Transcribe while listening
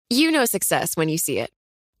You know success when you see it.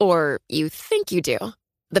 Or you think you do.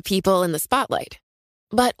 The people in the spotlight.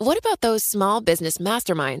 But what about those small business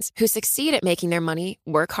masterminds who succeed at making their money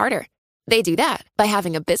work harder? They do that by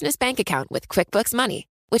having a business bank account with QuickBooks Money,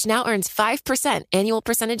 which now earns 5% annual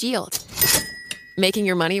percentage yield. Making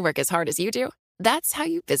your money work as hard as you do? That's how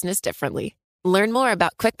you business differently. Learn more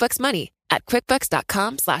about QuickBooks Money at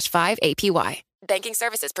quickbooks.com/5APY. Banking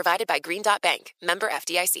services provided by Green Dot Bank. Member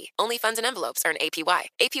FDIC. Only funds and envelopes earn APY.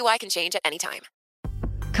 APY can change at any time.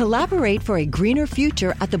 Collaborate for a greener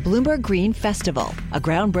future at the Bloomberg Green Festival, a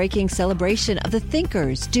groundbreaking celebration of the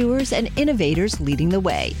thinkers, doers, and innovators leading the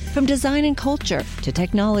way. From design and culture to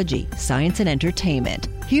technology, science, and entertainment.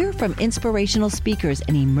 Hear from inspirational speakers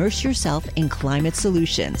and immerse yourself in climate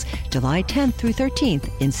solutions. July 10th through 13th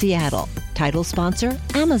in Seattle. Title sponsor,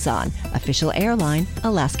 Amazon. Official airline,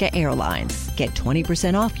 Alaska Airlines. Get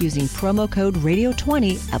 20% off using promo code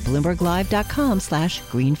radio20 at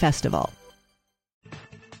BloombergLive.com/Green Festival.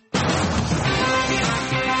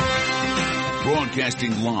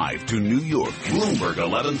 Broadcasting live to New York, Bloomberg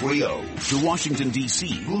 1130. To Washington, D.C.,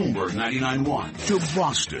 Bloomberg 99.1. To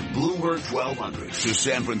Boston, Bloomberg 1200. To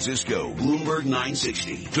San Francisco, Bloomberg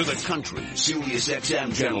 960. To the country, Sirius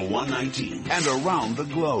XM Channel 119. And around the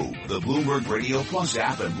globe, the Bloomberg Radio Plus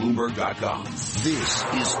app and Bloomberg.com. This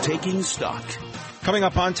is Taking Stock. Coming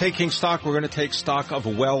up on Taking Stock, we're going to take stock of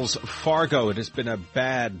Wells Fargo. It has been a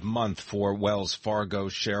bad month for Wells Fargo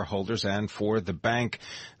shareholders and for the bank.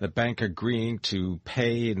 The bank agreeing to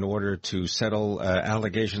pay in order to settle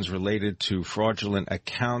allegations related to fraudulent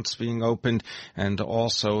accounts being opened, and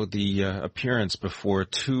also the appearance before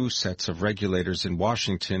two sets of regulators in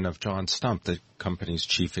Washington of John Stumpf, the company's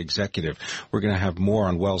chief executive. We're going to have more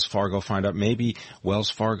on Wells Fargo, find out maybe Wells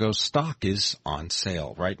Fargo stock is on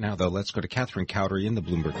sale. Right now, though, let's go to Catherine Cowdery in the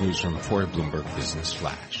Bloomberg Newsroom for a Bloomberg Business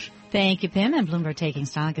Flash. Thank you, Pim. And Bloomberg Taking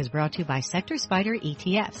Stock is brought to you by Sector Spider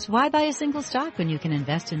ETFs. Why buy a single stock when you can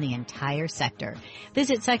invest in the entire sector?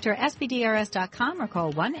 Visit sectorspdrs.com or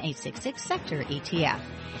call 1-866-SECTOR-ETF.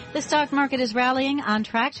 The stock market is rallying, on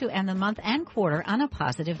track to end the month and quarter on a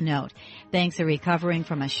positive note. Banks are recovering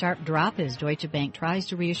from a sharp drop as Deutsche Bank tries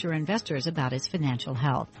to reassure investors about its financial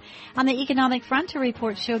health. On the economic front, a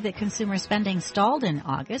report showed that consumer spending stalled in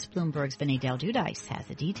August. Bloomberg's Vinny Del Giudice has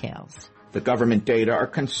the details. The government data are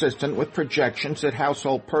consistent with projections that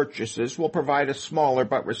household purchases will provide a smaller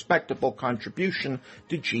but respectable contribution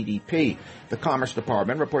to GDP. The Commerce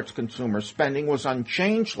Department reports consumer spending was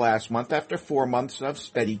unchanged last month after 4 months of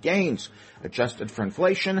steady gains. Adjusted for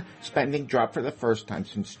inflation, spending dropped for the first time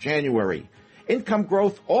since January. Income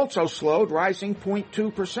growth also slowed, rising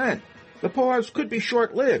 0.2%. The pause could be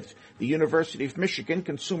short-lived. The University of Michigan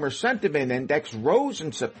Consumer Sentiment Index rose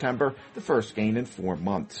in September, the first gain in 4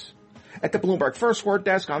 months. At the Bloomberg First Word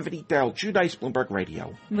Desk, I'm Vinny Del Giudice, Bloomberg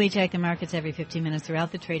Radio. We check the markets every 15 minutes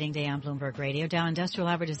throughout the trading day on Bloomberg Radio. Dow Industrial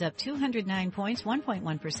Average is up 209 points,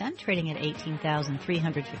 1.1%, trading at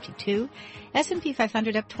 18,352. S&P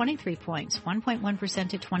 500 up 23 points, 1.1%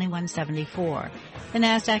 to 2174. The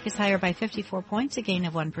Nasdaq is higher by 54 points, a gain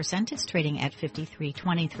of 1%. It's trading at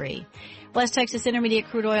 53.23. West Texas Intermediate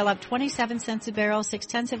crude oil up 27 cents a barrel,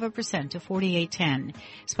 0.6% to 48.10.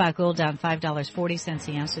 Spot gold down $5.40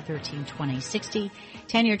 the ounce to 13.2060.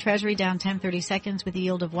 10-year Treasury down 10.30 seconds with a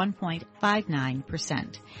yield of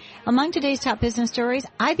 1.59%. Among today's top business stories,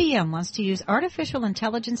 IBM wants to use artificial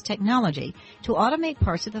intelligence technology to automate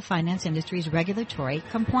parts of the finance industry's regulatory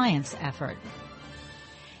compliance effort.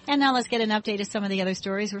 And now let's get an update of some of the other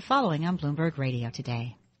stories we're following on Bloomberg Radio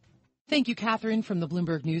today. Thank you, Catherine. From the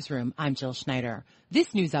Bloomberg Newsroom, I'm Jill Schneider.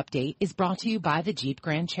 This news update is brought to you by the Jeep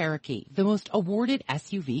Grand Cherokee, the most awarded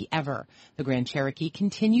SUV ever. The Grand Cherokee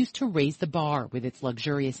continues to raise the bar with its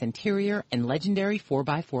luxurious interior and legendary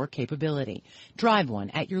 4x4 capability. Drive one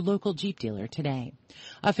at your local Jeep dealer today.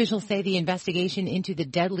 Officials say the investigation into the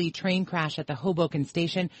deadly train crash at the Hoboken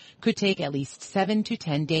station could take at least 7 to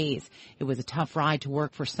 10 days. It was a tough ride to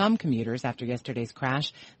work for some commuters after yesterday's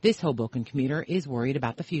crash. This Hoboken commuter is worried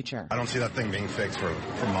about the future. I don't see that thing being fixed for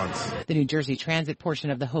months. The New Jersey Transit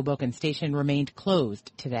portion of the Hoboken station remained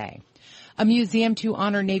closed today. A museum to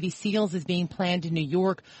honor Navy SEALs is being planned in New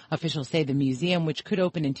York. Officials say the museum, which could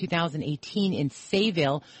open in 2018 in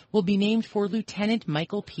Sayville, will be named for Lieutenant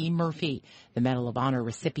Michael P. Murphy. The Medal of Honor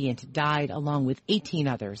recipient died along with 18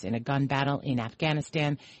 others in a gun battle in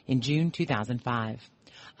Afghanistan in June 2005.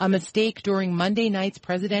 A mistake during Monday night's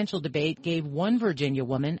presidential debate gave one Virginia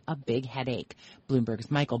woman a big headache. Bloomberg's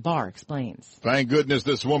Michael Barr explains. Thank goodness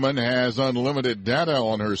this woman has unlimited data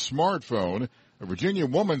on her smartphone. A Virginia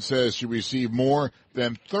woman says she received more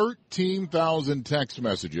than 13,000 text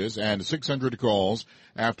messages and 600 calls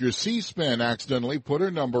after C-SPAN accidentally put her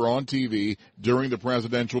number on TV during the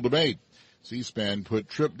presidential debate. C-SPAN put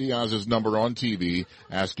Trip Diaz's number on TV,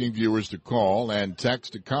 asking viewers to call and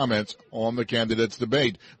text comments on the candidates'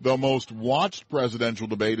 debate, the most watched presidential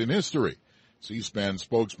debate in history. C-SPAN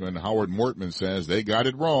spokesman Howard Mortman says they got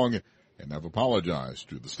it wrong and have apologized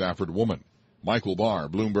to the Stafford woman. Michael Barr,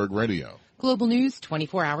 Bloomberg Radio. Global news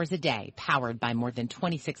 24 hours a day, powered by more than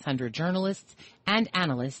 2,600 journalists and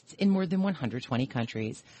analysts in more than 120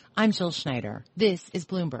 countries. I'm Jill Schneider. This is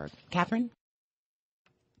Bloomberg. Catherine?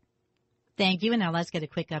 Thank you. And now let's get a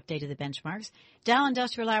quick update of the benchmarks. Dow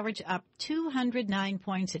Industrial Average up 209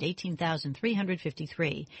 points at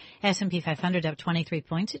 18,353. S&P 500 up 23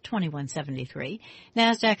 points at 2173.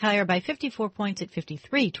 NASDAQ higher by 54 points at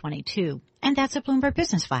 5322. And that's a Bloomberg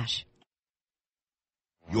Business Flash.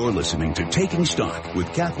 You're listening to Taking Stock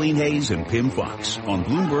with Kathleen Hayes and Pim Fox on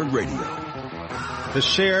Bloomberg Radio. The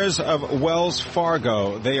shares of Wells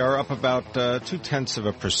Fargo, they are up about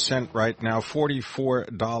 0.2% right now,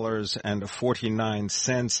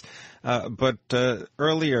 $44.49. But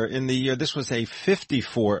earlier in the year, this was a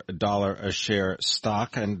 $54 a share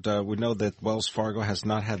stock, and we know that Wells Fargo has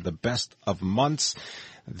not had the best of months.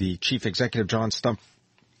 The chief executive, John Stumpf,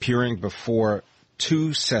 appearing before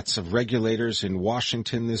two sets of regulators in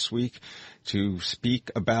Washington this week to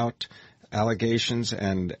speak about allegations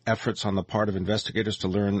and efforts on the part of investigators to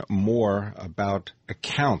learn more about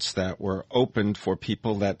accounts that were opened for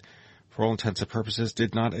people that, for all intents and purposes,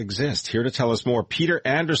 did not exist. Here to tell us more, Peter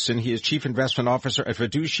Anderson. He is Chief Investment Officer at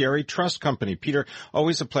Fiduciary Trust Company. Peter,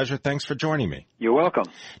 always a pleasure. Thanks for joining me. You're welcome.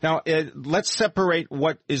 Now, let's separate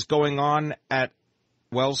what is going on at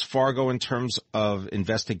Wells Fargo in terms of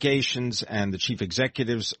investigations and the chief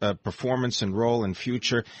executive's performance and role and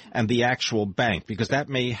future, and the actual bank, because that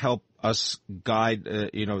may help us guide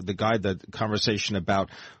the conversation about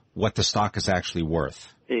what the stock is actually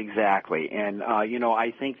worth. Exactly. And,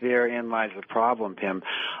 I think therein lies the problem, Pim.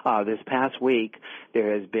 This past week,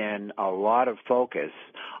 there has been a lot of focus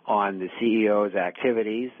on the CEO's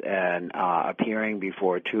activities and appearing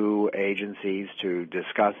before two agencies to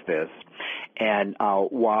discuss this. And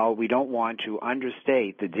while we don't want to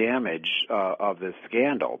understate the damage of the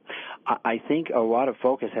scandal, I think a lot of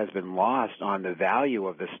focus has been lost on the value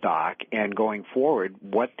of the stock and going forward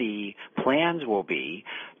what the plans will be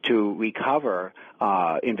to recover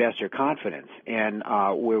investor confidence. And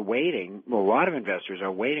we're waiting, a lot of investors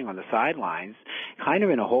are waiting on the sidelines, kind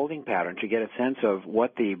of in a holding pattern to get a sense of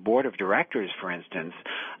what the board of directors, for instance,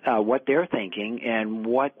 what they're thinking and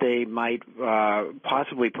what they might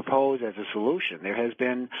possibly propose as a solution. There has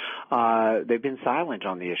been, they've been silent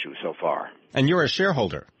on the issue so far. And you're a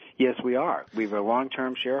shareholder. Yes, we are. We're a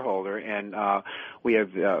long-term shareholder, and we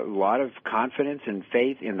have a lot of confidence and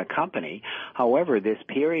faith in the company. However, this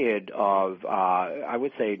period of, I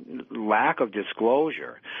would say, lack of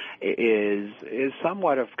disclosure is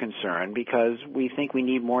somewhat of concern because we think we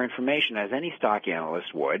need more information, as any stock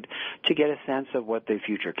analyst would, to get a sense of what the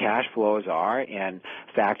future cash flows are and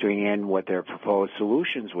factoring in what their proposed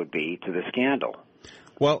solutions would be to the scandal.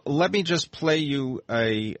 Well, let me just play you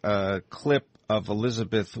a clip of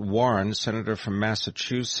Elizabeth Warren, senator from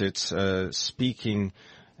Massachusetts, speaking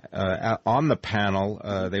on the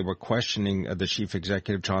panel. They were questioning the chief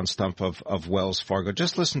executive, John Stumpf, of Wells Fargo.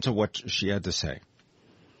 Just listen to what she had to say.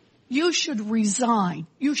 You should resign.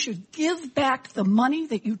 You should give back the money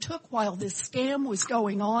that you took while this scam was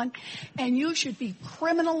going on, and you should be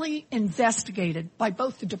criminally investigated by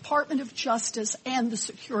both the Department of Justice and the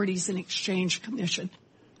Securities and Exchange Commission.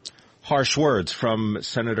 Harsh words from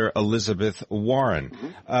Senator Elizabeth Warren.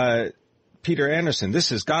 Mm-hmm. Peter Anderson, this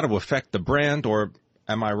has got to affect the brand, or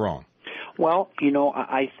am I wrong? Well,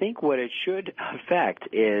 I think what it should affect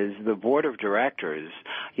is the board of directors,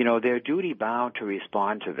 they're duty bound to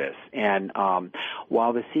respond to this. And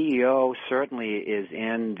while the CEO certainly is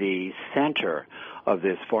in the center of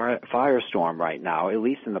this firestorm right now, at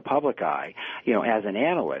least in the public eye, as an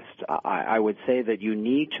analyst, I would say that you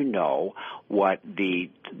need to know what the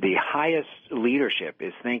highest leadership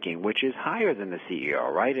is thinking, which is higher than the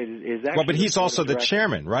CEO, right? Well, but he's also the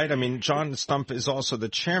chairman, right? I mean, John Stumpf is also the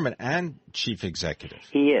chairman and chief executive.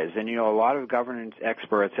 He is. And, a lot of governance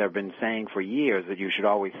experts have been saying for years that you should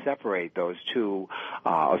always separate those two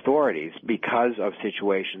authorities because of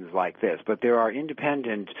situations like this. But there are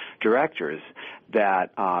independent directors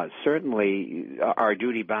that certainly are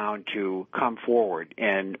duty-bound to come forward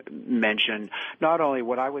and mention not only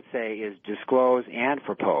what I would say is disclose and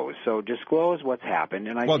propose. So disclose what's happened.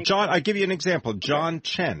 And John, I'll give you an example. John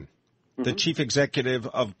Chen, the chief executive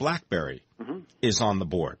of BlackBerry, is on the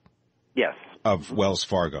board. Yes. Of Wells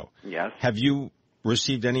Fargo. Yes. Have you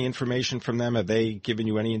received any information from them? Have they given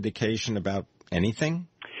you any indication about anything?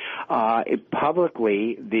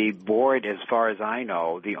 Publicly, the board, as far as I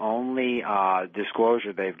know, the only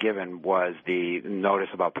disclosure they've given was the notice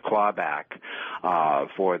about the clawback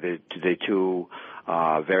for the two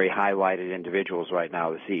very highlighted individuals right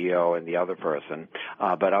now, the CEO and the other person.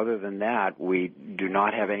 But other than that, we do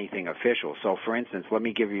not have anything official. So, for instance, let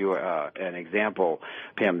me give you an example,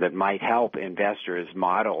 Pim, that might help investors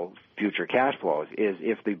model future cash flows, is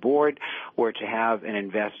if the board were to have an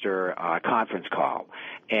investor conference call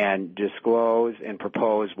and disclose and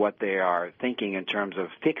propose what they are thinking in terms of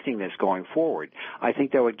fixing this going forward, I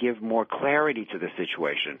think that would give more clarity to the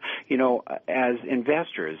situation. You know, as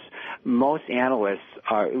investors, most analysts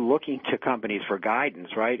are looking to companies for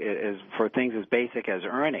guidance, right, as for things as basic as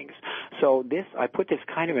earnings. So this, I put this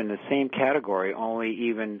kind of in the same category, only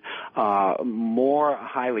even more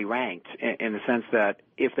highly ranked in the sense that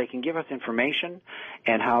if they can give us information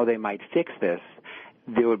and how they might fix this,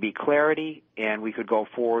 there would be clarity and we could go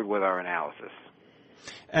forward with our analysis.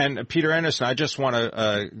 And Peter Anderson, I just want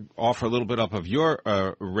to offer a little bit up of your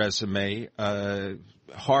resume.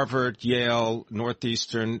 Harvard, Yale,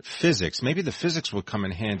 Northeastern, physics. Maybe the physics would come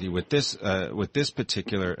in handy with this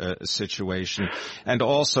particular situation. And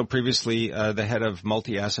also previously the head of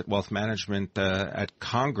multi-asset wealth management at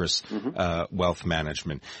Congress Wealth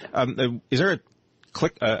Management. Is there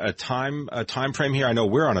a time frame here? I know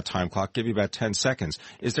we're on a time clock. Give you about 10 seconds.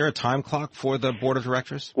 Is there a time clock for the board of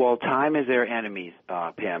directors? Well, time is their enemy,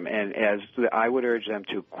 Pim, and as I would urge them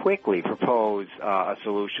to quickly propose a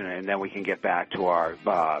solution, and then we can get back to our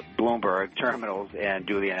Bloomberg terminals and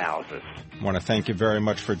do the analysis. I want to thank you very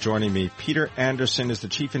much for joining me. Peter Anderson is the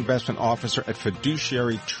Chief Investment Officer at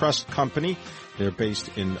Fiduciary Trust Company. They're based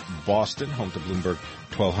in Boston, home to Bloomberg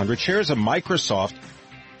 1200. Shares of Microsoft,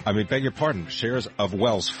 beg your pardon, shares of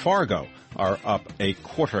Wells Fargo are up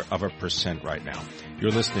 0.25% right now. You're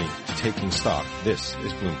listening to Taking Stock. This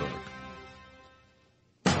is Bloomberg.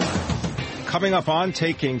 Coming up on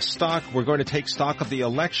Taking Stock, we're going to take stock of the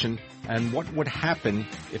election and what would happen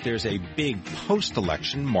if there's a big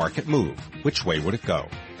post-election market move. Which way would it go?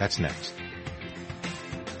 That's next.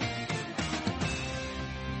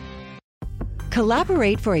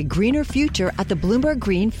 Collaborate for a greener future at the Bloomberg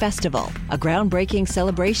Green Festival, a groundbreaking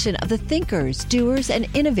celebration of the thinkers, doers, and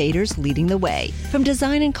innovators leading the way. From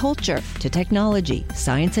design and culture to technology,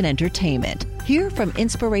 science, and entertainment. Hear from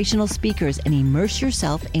inspirational speakers and immerse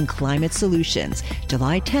yourself in climate solutions.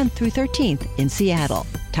 July 10th through 13th in Seattle.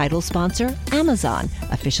 Title sponsor, Amazon.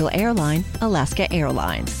 Official airline, Alaska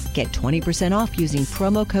Airlines. Get 20% off using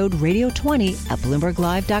promo code radio20 at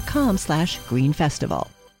BloombergLive.com/Green Festival.